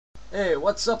Hey,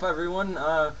 what's up, everyone?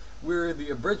 We're the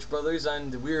Abridged Brothers,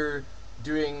 and we're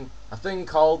doing a thing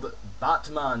called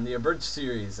Batman, the Abridged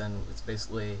series, and it's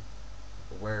basically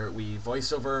where we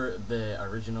voice over the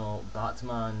original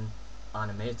Batman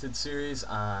animated series,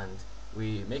 and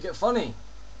we make it funny.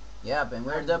 Yep, and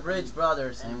we're the Abridged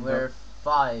Brothers, and we're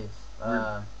 5.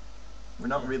 We're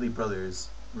not really brothers,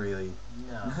 really.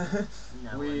 No,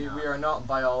 no, we are not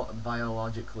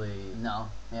biologically. No,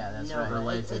 yeah, that's no, right.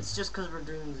 related. It's just because we're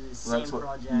doing the Well, same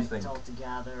project all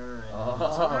together.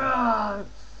 And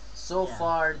So Yeah.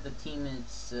 far, the team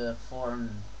is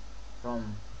formed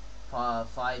from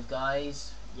 5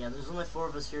 guys. yeah, there's only 4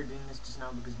 of us here doing this just now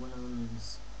because one of them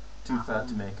is Too fat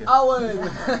to make it. Alan!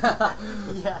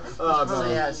 yeah. Oh, So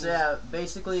no. yeah,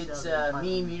 basically it's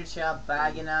me, Mircha,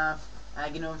 Bagina,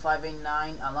 Aginon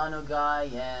 589, Alano Guy,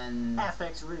 and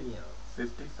FX Radio.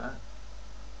 50 fat?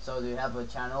 so do you have a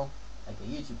channel, like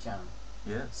a YouTube channel?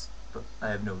 Yes, but I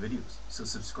have no videos, so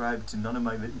subscribe to none of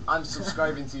my videos. I'm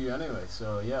subscribing to you anyway,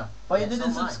 so yeah. But Yeah, you so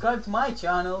didn't am I. subscribe to my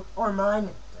channel. Or mine.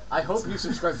 I hope you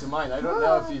subscribed to mine. I don't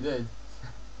know if you did.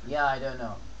 Yeah, I don't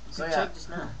know. You So can yeah, check just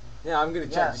now. Yeah, I'm gonna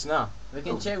check Yeah. just now. we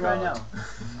can Oh, check right God.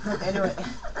 now. Anyway,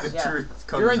 The yeah. truth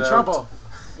comes You're in out. trouble.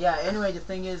 Yeah, anyway, the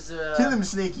thing is... Kill him,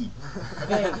 Sneaky!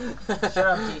 Okay, shut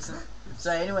up, Jason.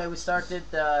 So anyway, we started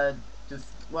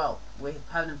we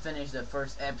haven't finished the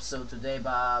first episode today,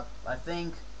 but I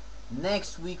think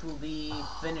next week we'll be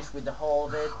finished with the whole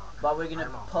of it. But we're gonna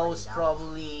I'm already post out.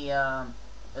 probably a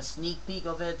sneak peek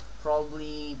of it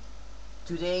probably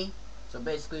today. So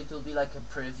basically, it will be like a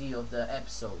preview of the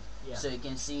episode, Yeah. so you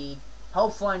can see how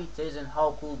fun it is and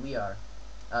how cool we are.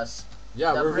 Us,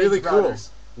 Yeah, the we're Bridge really Brothers.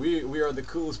 cool. We are the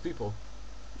coolest people.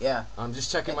 Yeah. I'm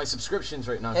just checking my subscriptions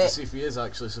right now Hey. to see if he is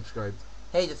actually subscribed.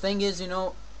 Hey, the thing is,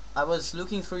 I was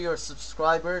looking through your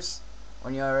subscribers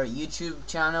on your YouTube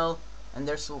channel, and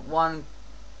there's one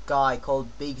guy called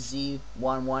Big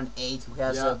Z118 who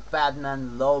has Yeah. a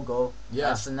badman logo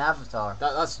Yeah. as an avatar.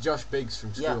 That's Josh Biggs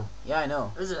from Yeah, school. yeah, I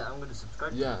know. Is it? I'm gonna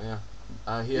subscribe. Yeah,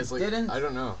 yeah. He It has like didn't? I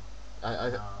don't know.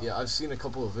 Oh. Yeah, I've seen a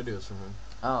couple of videos from him.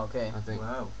 Oh, okay. I think.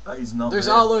 Wow, that is not There's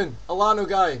bad. Alan, Alano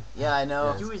guy. Yeah, I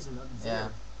know. Yeah. You is not Yeah. there,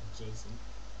 Jason.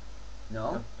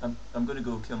 No? I'm gonna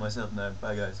go kill myself now.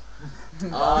 Bye, guys.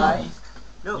 Bye.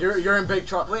 No. You're in big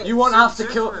trouble. Wait, You won't have to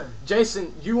search kill for it.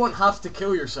 Jason. You won't have to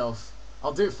kill yourself.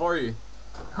 I'll do it for you.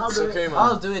 I'll It's do okay, it. man.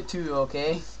 I'll do it too,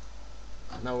 okay?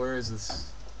 Now where is this?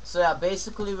 So yeah,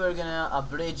 basically we're gonna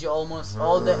abridge almost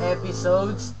all the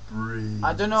episodes. Breathe.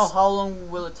 I don't know how long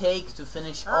will it take to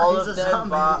finish all he's of a them, zombie.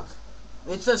 but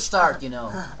it's a start,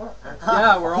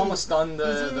 Yeah, we're almost done He's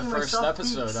the eating my first soft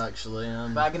episode beats. actually.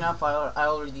 Back enough, I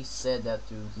already said that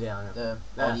to Yeah. I know. the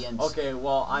Yeah. audience. Okay,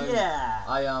 well Yeah.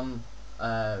 I am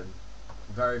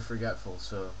very forgetful,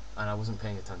 so and I wasn't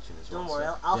paying attention as well. Don't worry,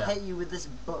 so, I'll yeah. hit you with this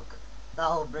book.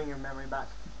 That'll bring your memory back.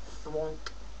 Thwonk.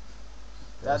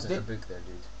 There wasn't a That book there,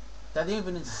 dude. That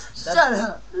even Shut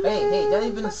up! hey, that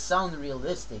even sound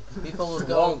realistic. People will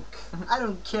go. Wonk. I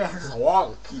don't care.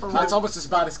 Wonk. Oh. That's almost as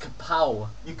bad as kapow.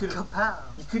 You could Kapow.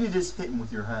 have just hit him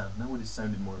with your hand. That would have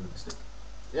sounded more realistic.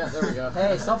 Yeah, there we go.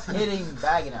 Hey, stop hitting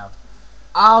Bagging Out.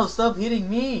 Ow, stop hitting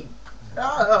me.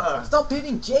 Ah! Stop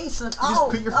hitting Jason. You just Ow,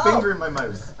 put your ow. finger in my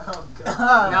mouth. Oh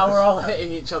god. Now we're all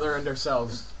hitting each other and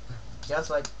ourselves. Just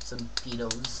like some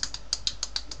pedos.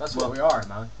 That's Well, what we are,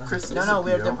 man. Chris No, is no, a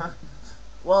we're pedo, the- huh?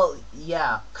 Well,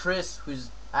 yeah, Chris, who's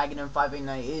Agonim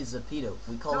 589, is a pedo.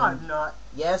 We call No, him. I'm not.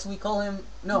 Yes, we call him.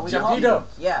 No, we Japedo. call him.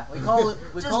 Yeah, we call it.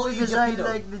 We Just call you because I Japedo.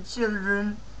 like the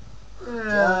children.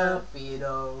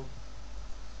 Japedo.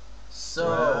 So.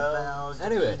 Smells,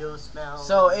 Anyway. Japedo smells,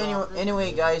 So Japedo.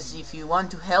 anyway, guys, if you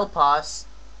want to help us,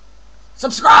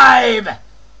 Subscribe!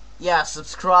 yeah,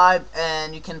 subscribe,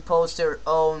 and you can post your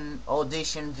own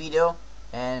audition video,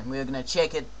 and we're gonna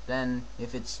check it. Then,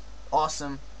 if it's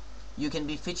awesome, you can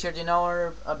be featured in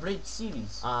our abridged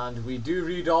series. And we do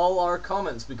read all our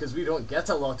comments because we don't get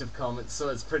a lot of comments, so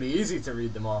it's pretty easy to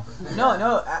read them all.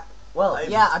 No, well, I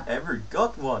yeah, haven't ever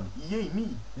got one. Yay me.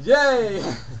 Yay!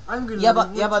 I'm gonna yeah, but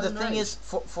read the it thing tonight. is,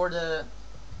 for the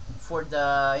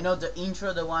the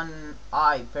intro, the one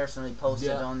I personally posted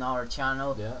Yeah. on our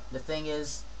channel. Yeah. The thing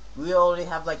is, we already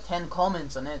have like 10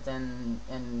 comments on it, and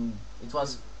it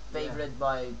was Yeah. favored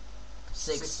by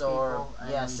six Six or people,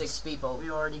 yeah, and 6 people.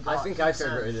 we already got I think I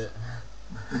consent. favorited it.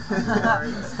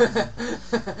 Anyway.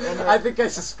 I think I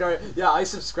subscribed. Yeah, I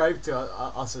subscribed to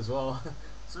us as well.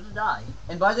 So did I.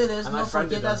 And by the way, let's And I not forget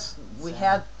friended that us. we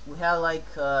Same. had like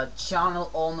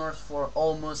channel owners for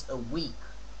almost a week,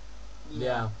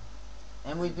 Yeah.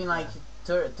 and we've been like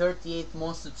 38th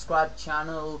most subscribed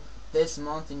channel this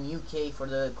month in UK for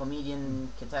the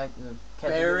comedian category.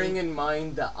 Bearing in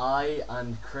mind that I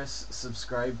and Chris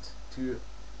subscribed to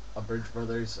Abridged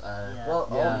Brothers. Well,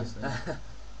 yeah. obviously.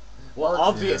 Well, Well,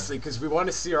 obviously, because we want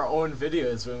to see our own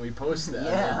videos when we post it.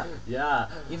 Yeah. Yeah.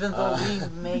 Even though we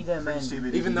made them Pretty and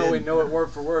stupid Even if though you we didn't. know it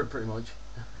word for word, pretty much.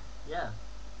 Yeah.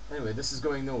 Anyway, this is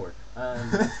going nowhere.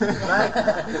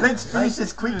 Let's finish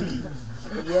this quickly.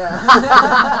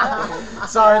 yeah.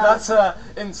 Sorry, that's a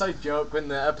inside joke. When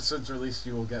the episode's released,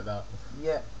 you will get that.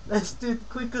 Yeah. Let's do it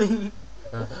quickly.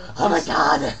 Oh my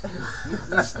god!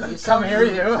 You Come here,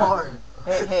 you! Hard.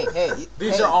 Hey.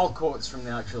 These hey, are all quotes from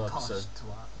the actual Posh episode.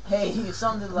 twat. Hey, you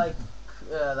sounded like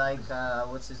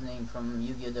what's his name from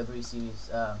Yu-Gi-Oh! W series?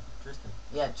 Tristan.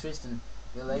 Yeah, Tristan.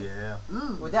 You're like Yeah.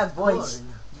 Ooh, with that voice.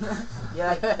 Yeah,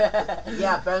 like,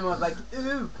 yeah. Ben was like,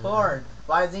 ooh, porn.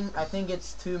 But I think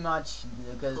it's too much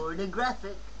because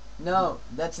Pornographic. no,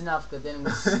 that's enough. Because then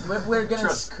we're gonna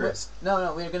Trust Chris.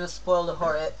 no, we're gonna spoil the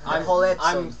whole I'm, whole episode.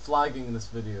 I'm flagging this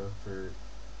video for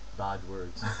bad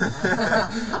words. No,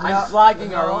 I'm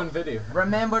flagging our no. own video.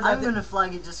 Remember that. I'm gonna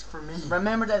flag it just for me.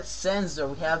 Remember that sensor?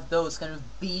 We have those kind of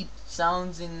beep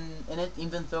sounds in it,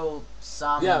 even though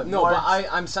some Yeah, no, words... but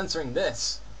I'm censoring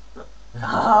this.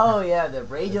 Oh yeah, the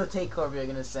radio takeover you're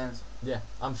gonna censor. Yeah,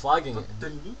 I'm flagging it.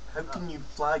 But how can you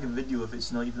flag a video if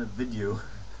it's not even a video?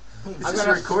 I'm It's just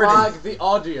gonna recording. flag the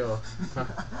audio.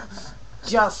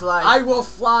 Just like I will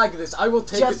flag this. I will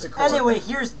take Just it to court. Anyway,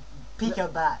 here's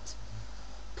Pika Bat.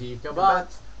 Peekaboo.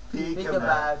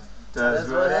 Peekaboo does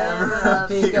whatever a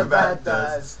peekaboo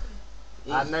does.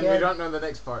 And then we don't know the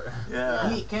next part. Yeah.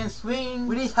 He can swing.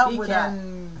 We need help he with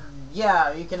can,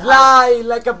 yeah, you can Fly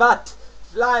like a bat.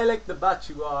 Fly like the bat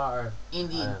you are.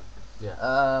 Indeed.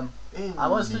 Yeah. In I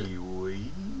was the way.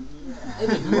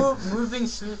 Moving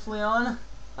swiftly on.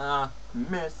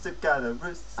 Mr.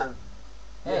 Calarusa.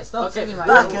 Hey, stop Okay, singing my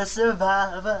Like name. a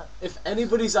survivor. If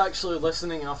anybody's actually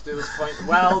listening after this point,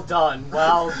 well done,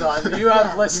 well done. You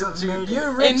have listened to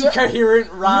You reach incoherent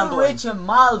you rambling. reach a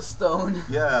milestone.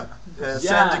 Yeah. Send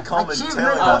Yeah. a comment Achievement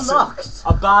telling us. unlocked.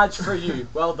 A badge for you.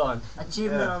 Well done.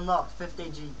 Achievement Yeah. unlocked.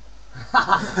 50G.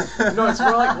 No, it's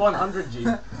more like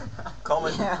 100G.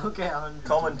 Comment, Yeah, okay, 100.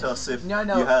 comment us if No.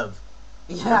 you have.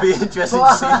 Yeah. It'd be interesting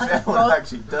to see if anyone But-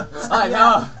 actually does. I Yeah.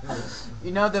 know.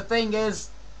 You know the thing is,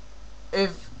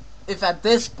 if at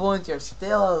this point you're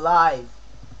still alive,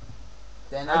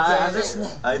 then I guess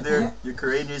Either you're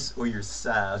courageous or you're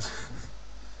sad.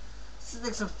 This is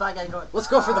like some fat guy going. Let's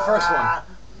go for the first one. "Ah."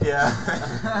 Yeah.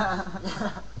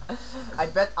 I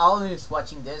bet Alan is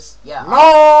watching this. Yeah.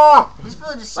 No! He's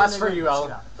probably just That's sitting for there you,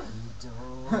 going,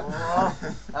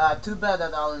 Alan. "Stop." Too bad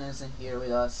that Alan isn't here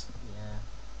with us. Yeah.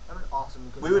 That would be awesome.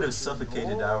 because We would have he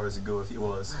suffocated "No." hours ago if he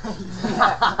was.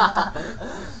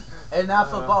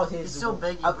 Enough about his. He's so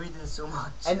big, he breathes in so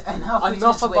much. And enough with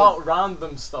Enough his about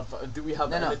random stuff. Do we have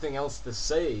No. anything else to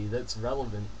say that's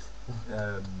relevant?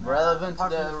 relevant to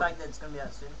Apart from the the. fact that it's gonna be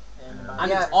out soon. And Yeah. about And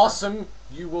Yeah. it's awesome.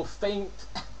 You will faint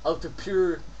out of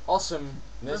pure Don't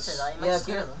awesomeness. say that. You might Yeah,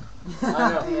 scare good. them. I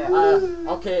know.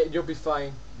 Yeah. Okay, you'll be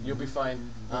fine. You'll be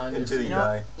fine. And Until if- you You know,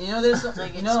 die. you know this. It's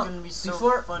like You it's know, gonna be so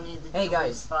before. funny that Hey you'll be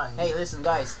guys. fine. Hey, listen,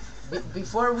 guys.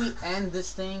 Before we end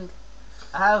this thing,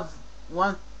 I have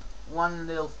one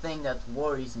little thing that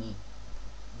worries me.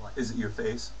 Is it your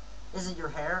face? Is it your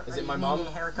hair? Is Are it you my needing mom?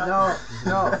 a haircut?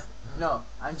 No.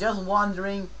 I'm just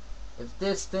wondering if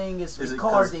this thing is Is it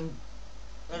 'cause- recording.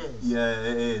 It is. Yeah,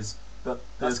 it is. But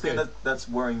the That's thing good. that's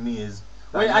worrying me is.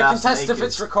 that Wait, you I can have to test make if it.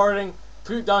 it's recording.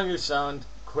 Put down your sound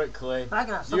quickly. But I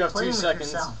can stop You have playing 2 with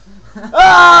seconds. yourself.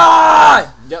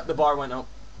 Ah! Yep, the bar went up.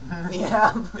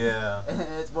 Yeah. Yeah.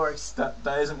 It works. That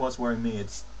isn't what's worrying me.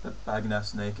 It's that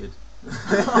Bagnaf's naked.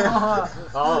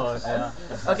 Oh, yeah.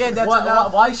 Okay, that's Why,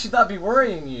 enough. why should that be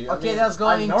worrying you? I Okay, mean, that's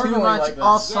going I'm too normally much like this.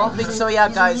 off Yeah, topic. he's So in- yeah,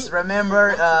 he's guys, in- remember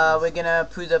he's in- we're gonna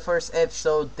put the first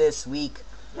episode this week.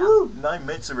 Woo! 9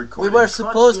 minutes of We recording. were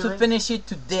supposed to feeling. finish it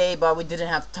today, but we didn't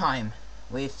have time.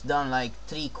 We've done like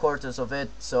 3/4 of it,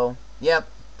 so yep,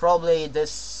 probably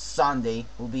this Sunday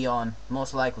will be on,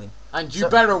 most likely. And you So-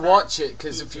 better watch it,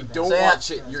 because if you don't So, yeah.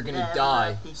 watch it, you're gonna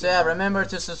die. So yeah, remember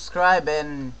to subscribe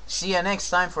and see you next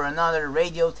time for another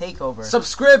radio takeover.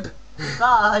 Subscribe!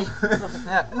 Bye.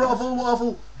 Yeah. Ruffle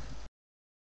waffle.